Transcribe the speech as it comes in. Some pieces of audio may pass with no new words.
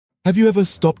Have you ever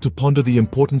stopped to ponder the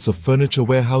importance of furniture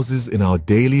warehouses in our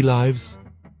daily lives?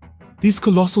 These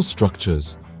colossal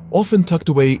structures, often tucked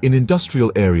away in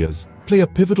industrial areas, play a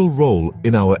pivotal role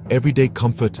in our everyday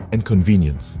comfort and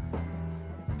convenience.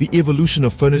 The evolution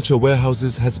of furniture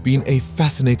warehouses has been a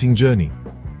fascinating journey.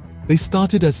 They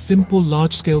started as simple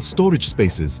large-scale storage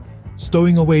spaces,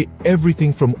 stowing away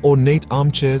everything from ornate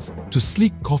armchairs to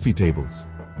sleek coffee tables.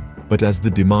 But as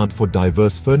the demand for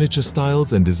diverse furniture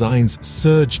styles and designs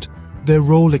surged, their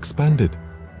role expanded.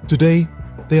 Today,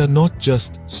 they are not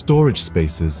just storage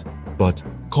spaces, but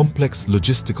complex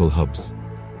logistical hubs.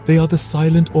 They are the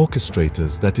silent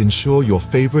orchestrators that ensure your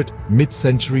favorite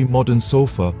mid-century modern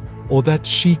sofa or that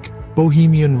chic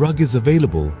bohemian rug is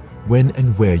available when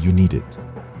and where you need it.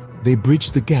 They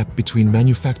bridge the gap between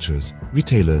manufacturers,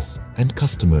 retailers, and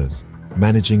customers,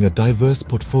 managing a diverse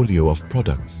portfolio of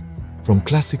products. From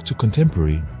classic to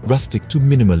contemporary, rustic to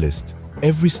minimalist,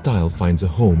 every style finds a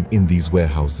home in these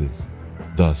warehouses.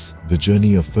 Thus, the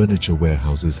journey of furniture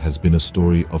warehouses has been a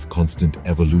story of constant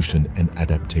evolution and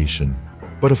adaptation.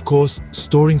 But of course,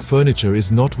 storing furniture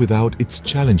is not without its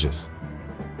challenges.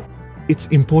 It's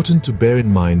important to bear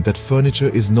in mind that furniture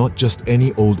is not just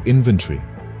any old inventory.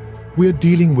 We're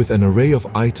dealing with an array of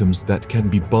items that can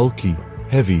be bulky,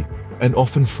 heavy, and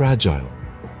often fragile.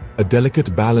 A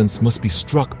delicate balance must be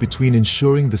struck between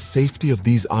ensuring the safety of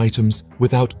these items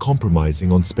without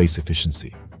compromising on space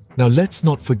efficiency. Now let's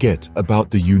not forget about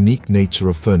the unique nature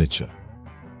of furniture.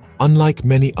 Unlike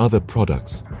many other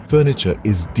products, furniture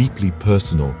is deeply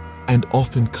personal and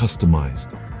often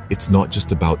customized. It's not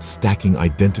just about stacking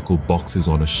identical boxes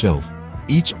on a shelf.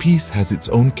 Each piece has its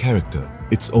own character,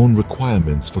 its own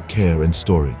requirements for care and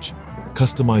storage.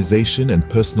 Customization and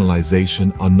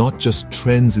personalization are not just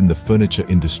trends in the furniture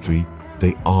industry,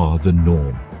 they are the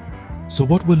norm. So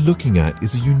what we're looking at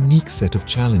is a unique set of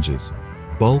challenges.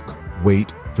 Bulk,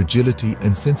 weight, fragility,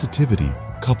 and sensitivity,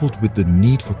 coupled with the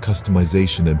need for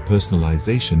customization and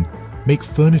personalization, make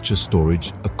furniture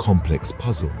storage a complex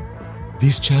puzzle.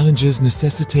 These challenges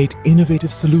necessitate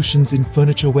innovative solutions in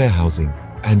furniture warehousing,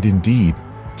 and indeed,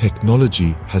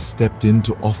 technology has stepped in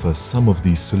to offer some of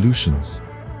these solutions.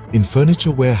 In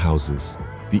furniture warehouses,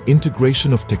 the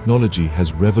integration of technology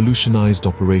has revolutionized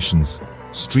operations,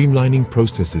 streamlining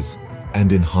processes,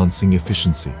 and enhancing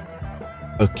efficiency.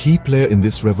 A key player in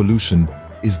this revolution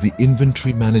is the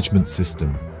inventory management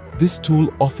system. This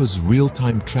tool offers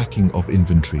real-time tracking of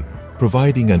inventory,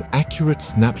 providing an accurate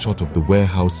snapshot of the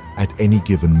warehouse at any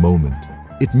given moment.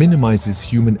 It minimizes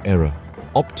human error,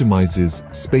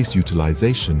 optimizes space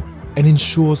utilization, and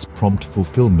ensures prompt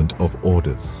fulfillment of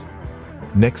orders.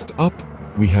 Next up,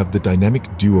 we have the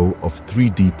dynamic duo of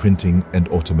 3D printing and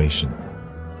automation.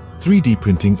 3D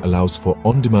printing allows for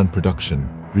on-demand production,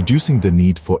 reducing the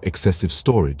need for excessive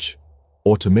storage.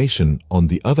 Automation, on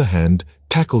the other hand,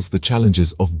 tackles the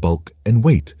challenges of bulk and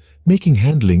weight, making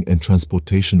handling and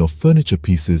transportation of furniture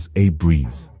pieces a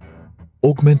breeze.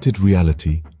 Augmented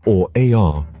reality, or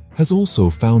AR, has also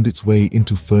found its way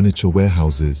into furniture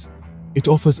warehouses. It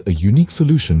offers a unique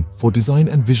solution for design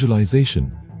and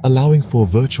visualization, allowing for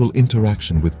virtual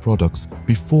interaction with products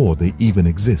before they even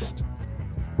exist.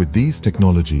 With these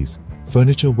technologies,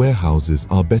 furniture warehouses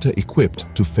are better equipped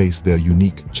to face their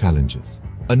unique challenges.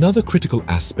 Another critical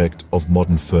aspect of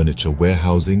modern furniture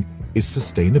warehousing is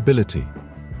sustainability.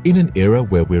 In an era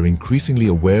where we're increasingly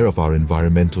aware of our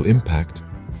environmental impact,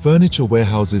 furniture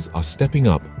warehouses are stepping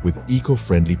up with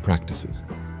eco-friendly practices.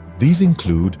 These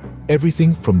include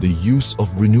everything from the use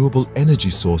of renewable energy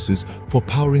sources for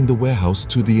powering the warehouse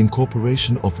to the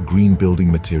incorporation of green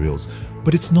building materials.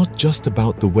 But it's not just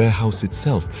about the warehouse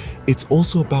itself, it's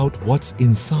also about what's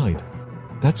inside.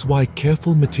 That's why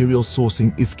careful material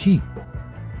sourcing is key.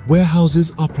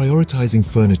 Warehouses are prioritizing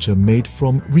furniture made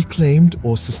from reclaimed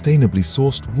or sustainably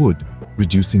sourced wood,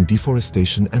 reducing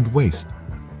deforestation and waste.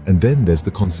 And then there's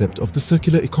the concept of the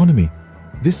circular economy.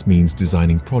 This means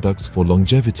designing products for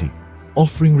longevity,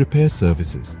 offering repair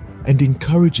services, and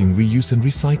encouraging reuse and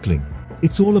recycling.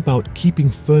 It's all about keeping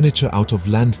furniture out of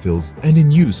landfills and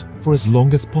in use for as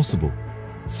long as possible.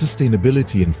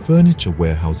 Sustainability in furniture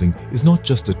warehousing is not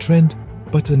just a trend,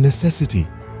 but a necessity.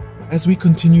 As we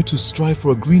continue to strive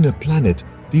for a greener planet,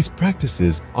 these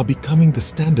practices are becoming the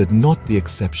standard, not the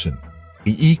exception.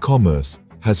 E-commerce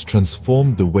has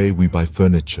transformed the way we buy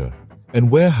furniture,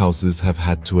 and warehouses have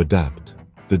had to adapt.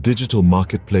 The digital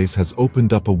marketplace has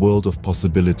opened up a world of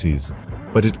possibilities,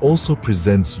 but it also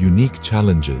presents unique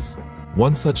challenges.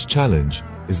 One such challenge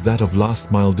is that of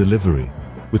last-mile delivery.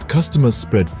 With customers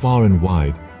spread far and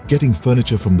wide, getting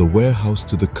furniture from the warehouse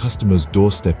to the customer's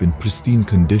doorstep in pristine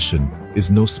condition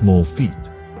is no small feat.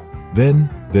 Then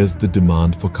there's the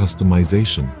demand for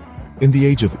customization. In the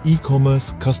age of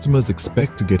e-commerce, customers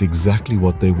expect to get exactly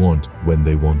what they want when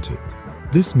they want it.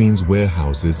 This means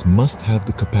warehouses must have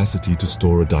the capacity to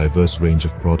store a diverse range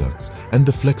of products and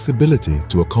the flexibility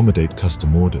to accommodate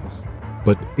custom orders.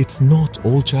 But it's not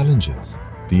all challenges.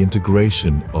 The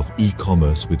integration of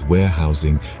e-commerce with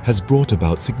warehousing has brought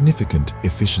about significant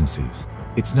efficiencies.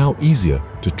 It's now easier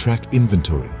to track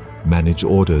inventory, manage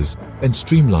orders, and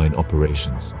streamline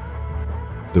operations.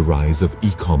 The rise of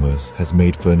e-commerce has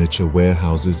made furniture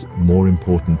warehouses more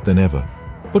important than ever.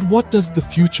 But what does the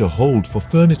future hold for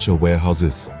furniture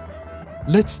warehouses?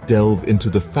 Let's delve into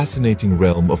the fascinating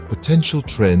realm of potential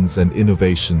trends and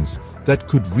innovations that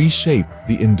could reshape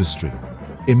the industry.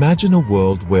 Imagine a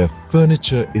world where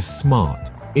furniture is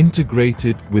smart,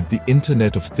 integrated with the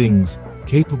Internet of Things,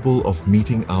 capable of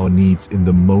meeting our needs in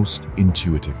the most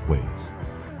intuitive ways.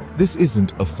 This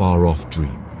isn't a far-off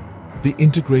dream. The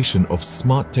integration of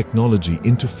smart technology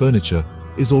into furniture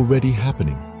is already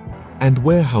happening, and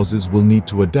warehouses will need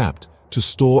to adapt to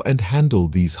store and handle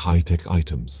these high-tech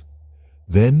items.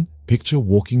 Then, picture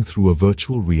walking through a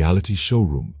virtual reality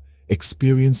showroom,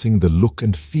 experiencing the look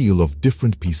and feel of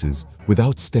different pieces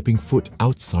without stepping foot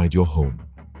outside your home.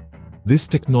 This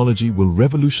technology will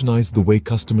revolutionize the way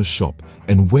customers shop,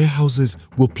 and warehouses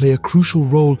will play a crucial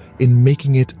role in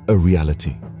making it a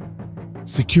reality.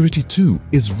 Security, too,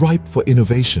 is ripe for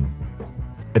innovation.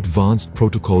 Advanced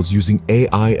protocols using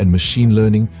AI and machine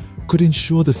learning could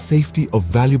ensure the safety of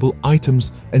valuable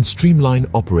items and streamline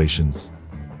operations.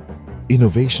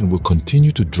 Innovation will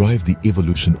continue to drive the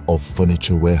evolution of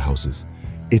furniture warehouses.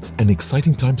 It's an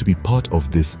exciting time to be part of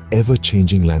this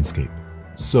ever-changing landscape.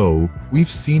 So,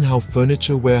 we've seen how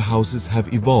furniture warehouses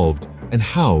have evolved and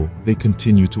how they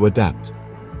continue to adapt.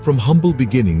 From humble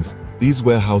beginnings, these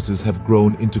warehouses have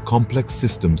grown into complex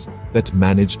systems that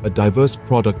manage a diverse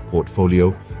product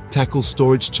portfolio, tackle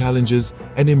storage challenges,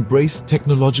 and embrace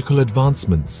technological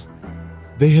advancements.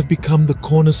 They have become the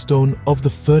cornerstone of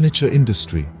the furniture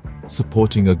industry,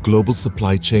 supporting a global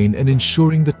supply chain and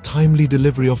ensuring the timely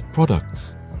delivery of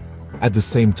products. At the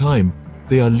same time,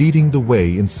 they are leading the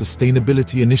way in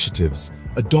sustainability initiatives,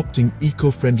 adopting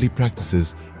eco-friendly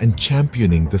practices, and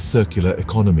championing the circular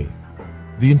economy.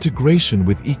 The integration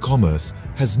with e-commerce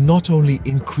has not only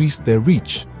increased their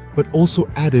reach, but also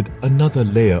added another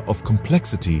layer of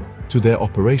complexity to their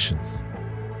operations.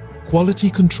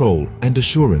 Quality control and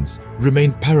assurance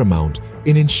remain paramount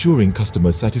in ensuring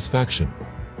customer satisfaction.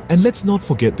 And let's not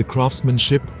forget the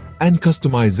craftsmanship and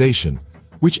customization,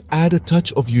 which add a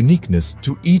touch of uniqueness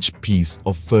to each piece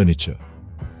of furniture.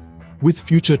 With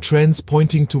future trends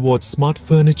pointing towards smart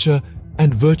furniture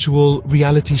and virtual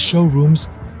reality showrooms,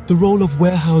 the role of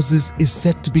warehouses is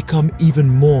set to become even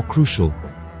more crucial.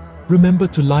 Remember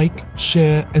to like,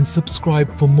 share, and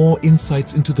subscribe for more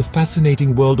insights into the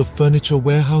fascinating world of furniture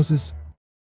warehouses.